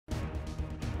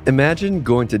Imagine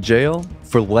going to jail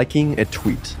for liking a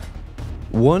tweet.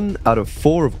 1 out of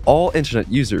 4 of all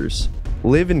internet users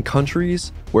live in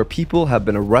countries where people have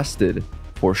been arrested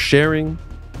for sharing,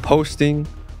 posting,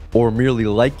 or merely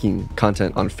liking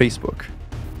content on Facebook.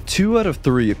 2 out of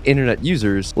 3 of internet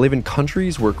users live in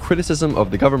countries where criticism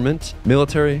of the government,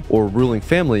 military, or ruling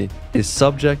family is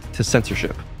subject to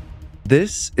censorship.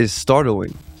 This is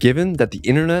startling, given that the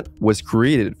internet was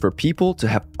created for people to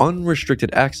have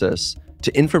unrestricted access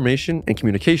to information and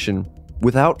communication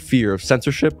without fear of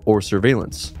censorship or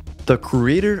surveillance. The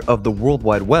creator of the World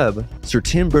Wide Web, Sir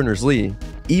Tim Berners-Lee,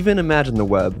 even imagined the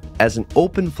web as an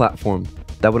open platform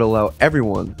that would allow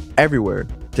everyone, everywhere,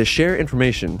 to share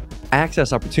information,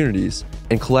 access opportunities,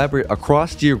 and collaborate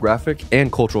across geographic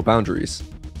and cultural boundaries.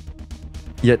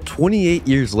 Yet 28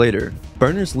 years later,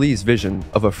 Berners-Lee's vision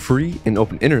of a free and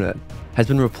open internet has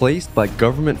been replaced by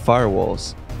government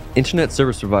firewalls, internet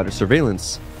service provider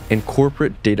surveillance, and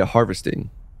corporate data harvesting.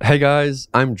 Hey guys,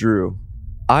 I'm Drew.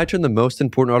 I turn the most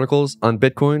important articles on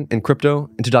Bitcoin and crypto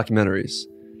into documentaries.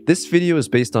 This video is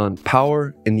based on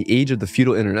Power in the Age of the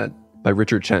Feudal Internet by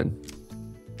Richard Chen.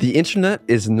 The internet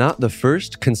is not the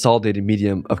first consolidated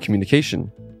medium of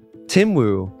communication. Tim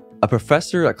Wu, a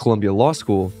professor at Columbia Law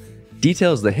School,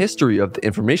 details the history of the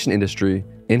information industry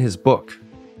in his book.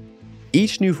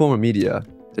 Each new form of media,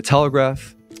 the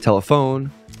telegraph,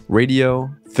 telephone, radio,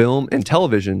 film, and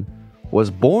television, was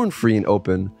born free and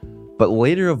open, but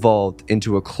later evolved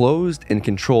into a closed and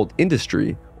controlled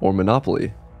industry or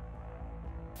monopoly.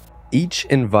 Each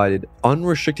invited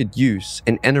unrestricted use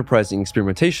and enterprising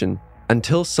experimentation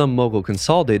until some mogul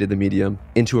consolidated the medium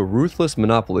into a ruthless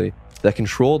monopoly that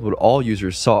controlled what all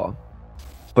users saw.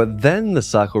 But then the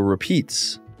cycle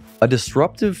repeats. A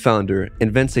disruptive founder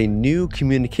invents a new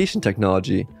communication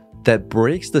technology that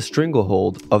breaks the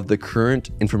stranglehold of the current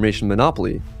information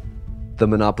monopoly. The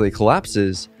monopoly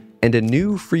collapses, and a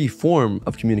new free form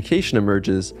of communication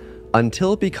emerges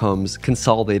until it becomes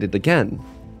consolidated again.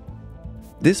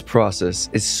 This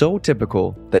process is so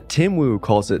typical that Tim Wu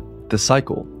calls it the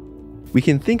cycle. We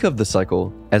can think of the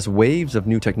cycle as waves of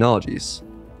new technologies.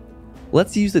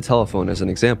 Let's use the telephone as an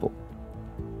example.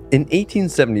 In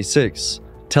 1876,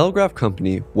 telegraph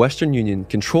company Western Union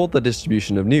controlled the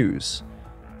distribution of news,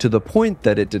 to the point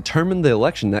that it determined the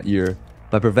election that year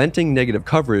by preventing negative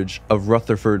coverage of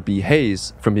Rutherford B.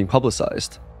 Hayes from being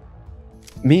publicized.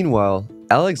 Meanwhile,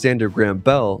 Alexander Graham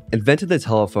Bell invented the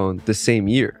telephone the same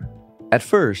year. At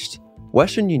first,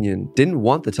 Western Union didn't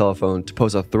want the telephone to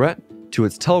pose a threat to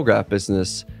its telegraph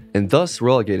business and thus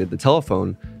relegated the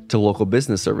telephone to local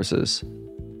business services.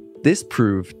 This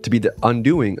proved to be the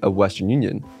undoing of Western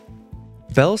Union.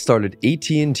 Bell started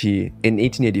AT&T in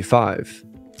 1885.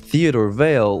 Theodore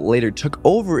Vail later took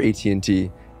over AT&T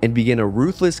and began a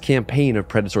ruthless campaign of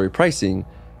predatory pricing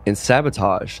and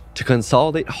sabotage to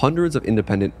consolidate hundreds of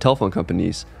independent telephone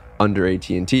companies under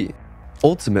AT&T.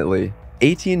 Ultimately,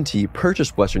 AT&T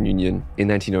purchased Western Union in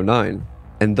 1909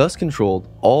 and thus controlled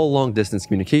all long-distance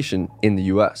communication in the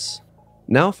US.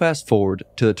 Now fast forward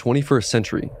to the 21st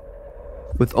century.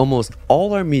 With almost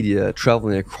all our media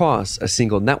traveling across a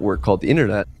single network called the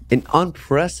internet, an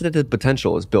unprecedented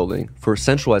potential is building for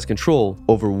centralized control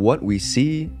over what we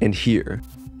see and hear.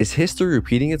 Is history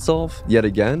repeating itself yet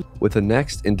again with the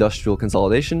next industrial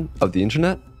consolidation of the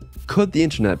internet? Could the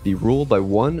internet be ruled by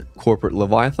one corporate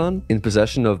leviathan in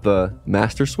possession of the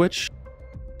master switch?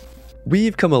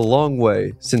 We've come a long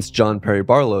way since John Perry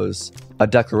Barlow's A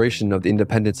Declaration of the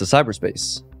Independence of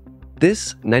Cyberspace.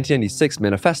 This 1996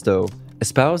 manifesto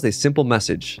espoused a simple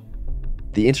message.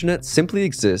 The internet simply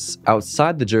exists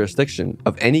outside the jurisdiction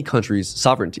of any country's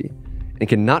sovereignty and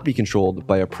cannot be controlled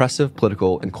by oppressive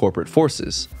political and corporate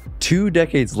forces. 2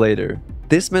 decades later,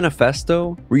 this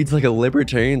manifesto reads like a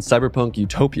libertarian cyberpunk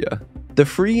utopia. The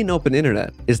free and open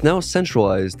internet is now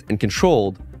centralized and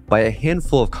controlled by a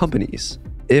handful of companies.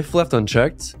 If left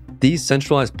unchecked, these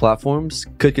centralized platforms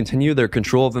could continue their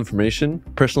control of information,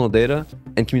 personal data,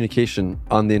 and communication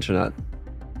on the internet.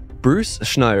 Bruce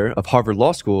Schneier of Harvard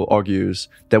Law School argues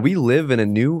that we live in a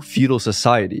new feudal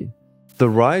society. The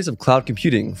rise of cloud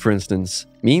computing, for instance,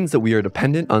 means that we are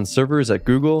dependent on servers at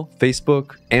Google,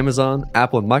 Facebook, Amazon,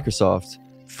 Apple, and Microsoft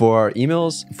for our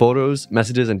emails, photos,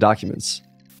 messages, and documents.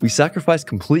 We sacrifice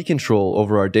complete control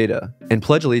over our data and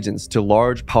pledge allegiance to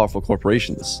large, powerful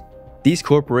corporations. These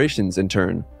corporations, in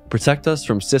turn, protect us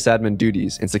from sysadmin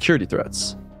duties and security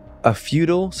threats. A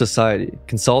feudal society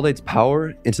consolidates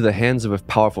power into the hands of a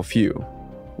powerful few.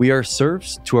 We are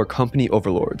serfs to our company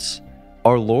overlords.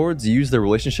 Our lords use their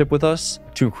relationship with us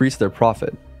to increase their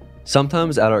profit,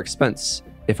 sometimes at our expense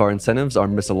if our incentives are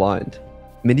misaligned.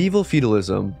 Medieval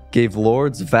feudalism gave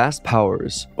lords vast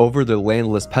powers over their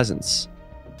landless peasants.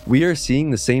 We are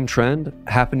seeing the same trend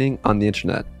happening on the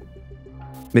internet.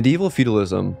 Medieval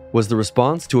feudalism was the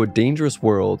response to a dangerous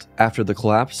world after the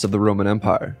collapse of the Roman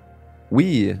Empire.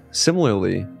 We,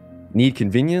 similarly, need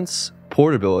convenience,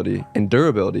 portability, and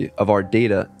durability of our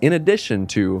data in addition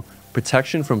to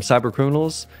protection from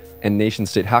cybercriminals and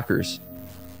nation-state hackers.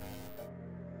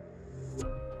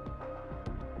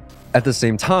 At the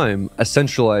same time, a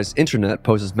centralized internet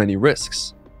poses many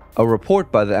risks. A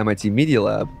report by the MIT Media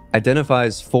Lab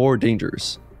identifies 4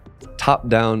 dangers: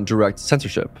 top-down direct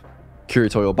censorship,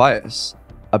 curatorial bias,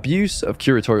 abuse of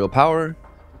curatorial power,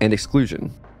 and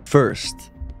exclusion.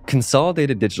 First,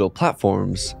 consolidated digital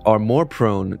platforms are more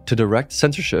prone to direct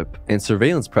censorship and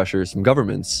surveillance pressures from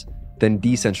governments than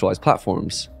decentralized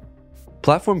platforms.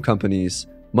 Platform companies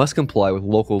must comply with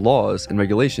local laws and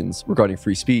regulations regarding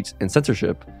free speech and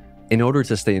censorship in order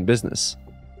to stay in business.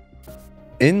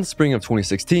 In spring of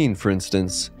 2016, for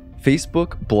instance,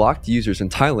 Facebook blocked users in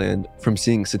Thailand from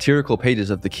seeing satirical pages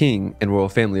of the king and royal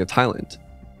family of Thailand.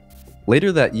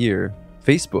 Later that year,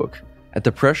 Facebook, at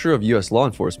the pressure of US law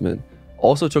enforcement,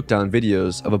 also took down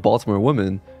videos of a Baltimore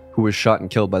woman who was shot and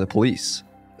killed by the police.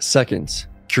 Second,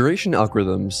 curation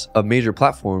algorithms of major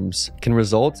platforms can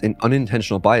result in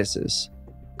unintentional biases.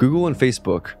 Google and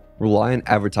Facebook rely on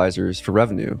advertisers for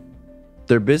revenue.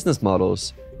 Their business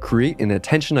models create an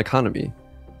attention economy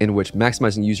in which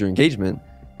maximizing user engagement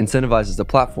incentivizes the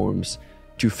platforms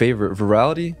to favor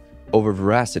virality over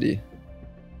veracity.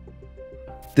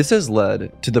 This has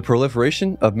led to the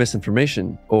proliferation of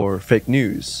misinformation or fake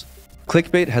news,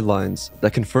 clickbait headlines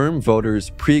that confirm voters'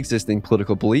 pre-existing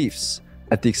political beliefs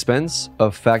at the expense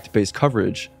of fact-based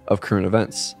coverage of current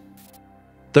events.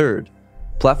 Third,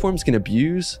 platforms can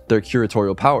abuse their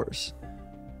curatorial powers.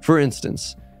 For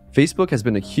instance, Facebook has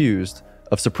been accused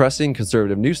of suppressing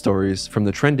conservative news stories from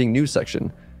the trending news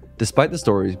section, despite the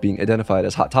stories being identified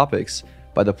as hot topics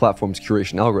by the platform's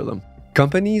curation algorithm.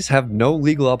 Companies have no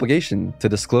legal obligation to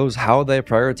disclose how they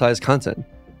prioritize content,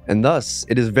 and thus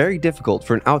it is very difficult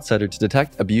for an outsider to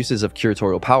detect abuses of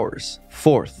curatorial powers.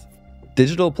 Fourth,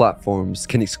 digital platforms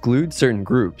can exclude certain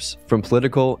groups from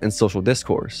political and social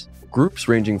discourse. Groups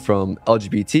ranging from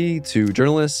LGBT to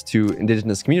journalists to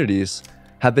indigenous communities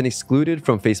have been excluded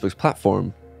from Facebook's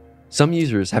platform. Some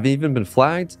users have even been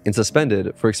flagged and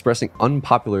suspended for expressing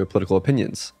unpopular political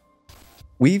opinions.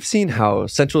 We've seen how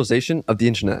centralization of the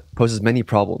internet poses many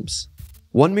problems.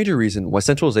 One major reason why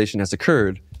centralization has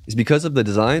occurred is because of the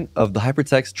design of the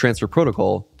Hypertext Transfer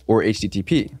Protocol, or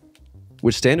HTTP,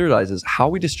 which standardizes how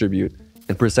we distribute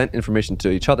and present information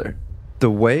to each other. The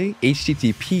way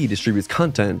HTTP distributes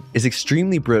content is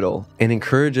extremely brittle and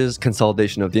encourages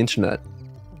consolidation of the internet.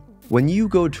 When you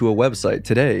go to a website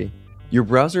today, your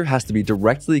browser has to be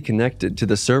directly connected to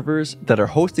the servers that are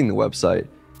hosting the website,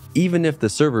 even if the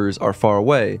servers are far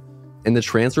away, and the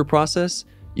transfer process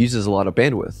uses a lot of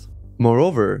bandwidth.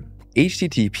 Moreover,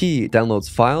 HTTP downloads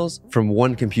files from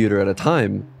one computer at a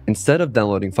time instead of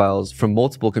downloading files from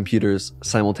multiple computers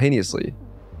simultaneously.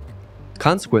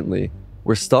 Consequently,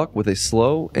 we're stuck with a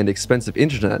slow and expensive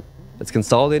internet that's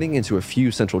consolidating into a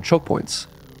few central choke points.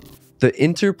 The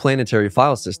Interplanetary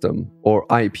File System, or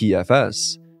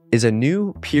IPFS, is a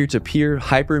new peer-to-peer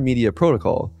hypermedia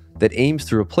protocol that aims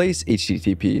to replace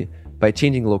HTTP by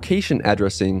changing location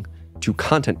addressing to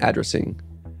content addressing.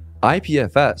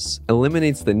 IPFS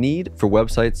eliminates the need for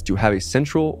websites to have a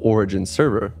central origin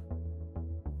server.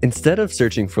 Instead of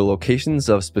searching for locations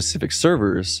of specific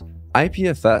servers,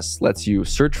 IPFS lets you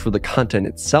search for the content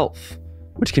itself,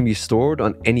 which can be stored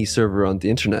on any server on the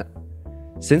internet.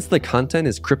 Since the content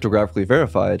is cryptographically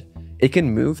verified, it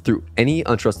can move through any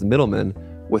untrusted middleman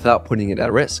without putting it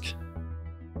at risk.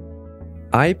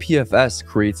 IPFS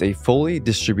creates a fully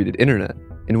distributed internet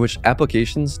in which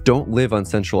applications don't live on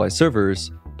centralized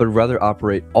servers, but rather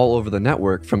operate all over the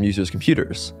network from users'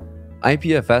 computers.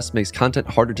 IPFS makes content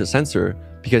harder to censor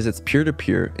because it's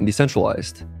peer-to-peer and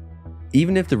decentralized.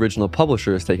 Even if the original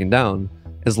publisher is taken down,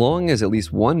 as long as at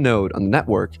least one node on the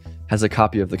network has a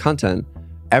copy of the content,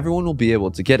 everyone will be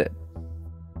able to get it.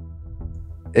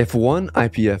 If one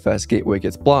IPFS gateway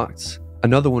gets blocked,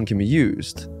 another one can be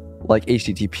used. Like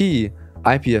HTTP,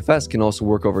 IPFS can also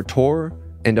work over Tor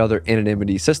and other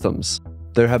anonymity systems.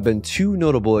 There have been 2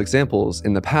 notable examples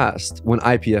in the past when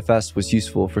IPFS was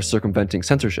useful for circumventing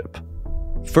censorship.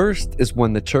 First is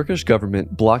when the Turkish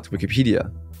government blocked Wikipedia.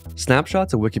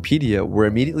 Snapshots of Wikipedia were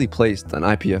immediately placed on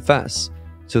IPFS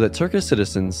so that Turkish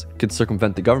citizens could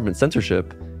circumvent the government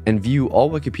censorship and view all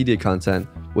Wikipedia content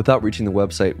without reaching the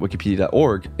website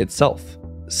wikipedia.org itself.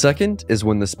 Second is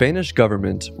when the Spanish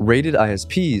government raided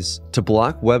ISPs to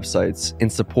block websites in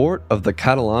support of the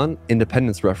Catalan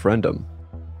independence referendum.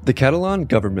 The Catalan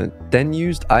government then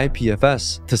used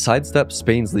IPFS to sidestep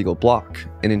Spain's legal block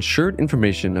and ensured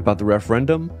information about the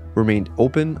referendum remained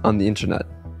open on the internet.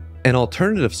 An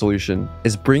alternative solution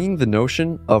is bringing the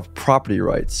notion of property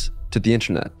rights to the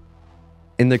internet.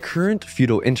 In the current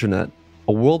feudal internet,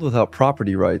 a world without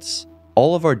property rights,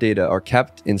 all of our data are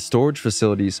kept in storage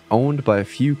facilities owned by a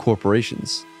few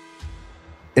corporations.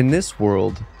 In this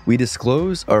world, we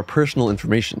disclose our personal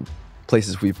information,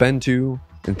 places we've been to,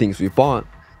 and things we've bought,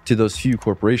 to those few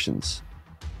corporations.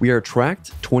 We are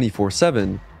tracked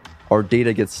 24/7, our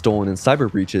data gets stolen in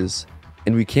cyber breaches,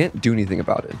 and we can't do anything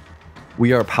about it.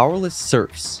 We are powerless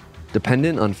serfs,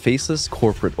 dependent on faceless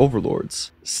corporate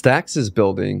overlords. Stacks is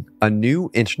building a new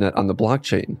internet on the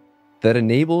blockchain that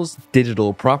enables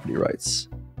digital property rights.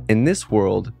 In this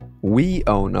world, we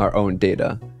own our own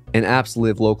data, and apps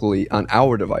live locally on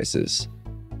our devices.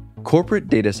 Corporate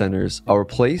data centers are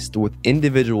replaced with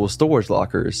individual storage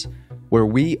lockers where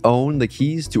we own the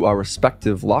keys to our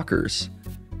respective lockers.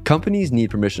 Companies need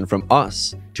permission from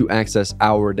us to access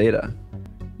our data.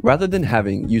 Rather than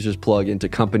having users plug into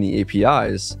company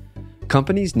APIs,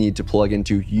 companies need to plug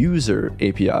into user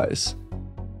APIs.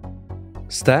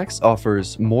 Stacks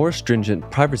offers more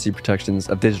stringent privacy protections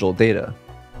of digital data.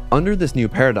 Under this new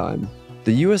paradigm,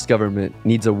 the US government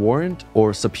needs a warrant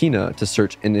or subpoena to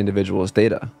search an individual's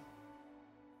data.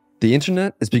 The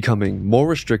internet is becoming more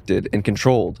restricted and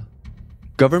controlled.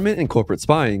 Government and corporate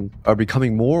spying are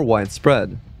becoming more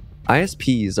widespread.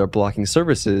 ISPs are blocking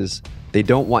services they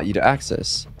don't want you to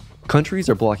access. Countries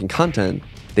are blocking content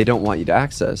they don't want you to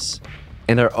access.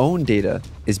 And our own data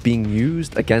is being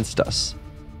used against us.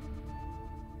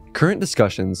 Current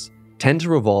discussions tend to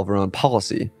revolve around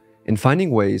policy and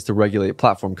finding ways to regulate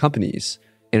platform companies,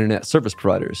 internet service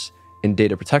providers, and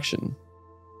data protection.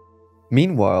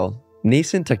 Meanwhile,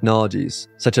 nascent technologies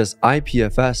such as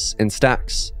IPFS and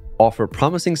Stacks offer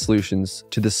promising solutions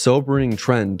to the sobering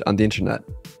trend on the internet.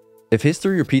 If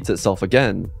history repeats itself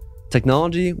again,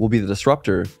 technology will be the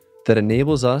disruptor that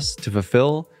enables us to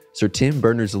fulfill Sir Tim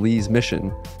Berners-Lee's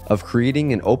mission of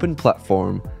creating an open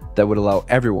platform that would allow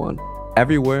everyone,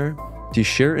 everywhere, to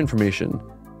share information,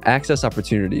 access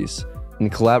opportunities, and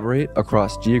collaborate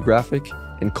across geographic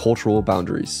and cultural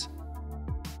boundaries.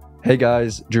 Hey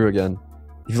guys, Drew again.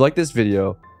 If you like this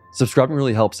video, subscribing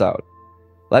really helps out.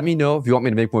 Let me know if you want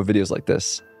me to make more videos like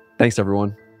this. Thanks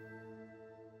everyone.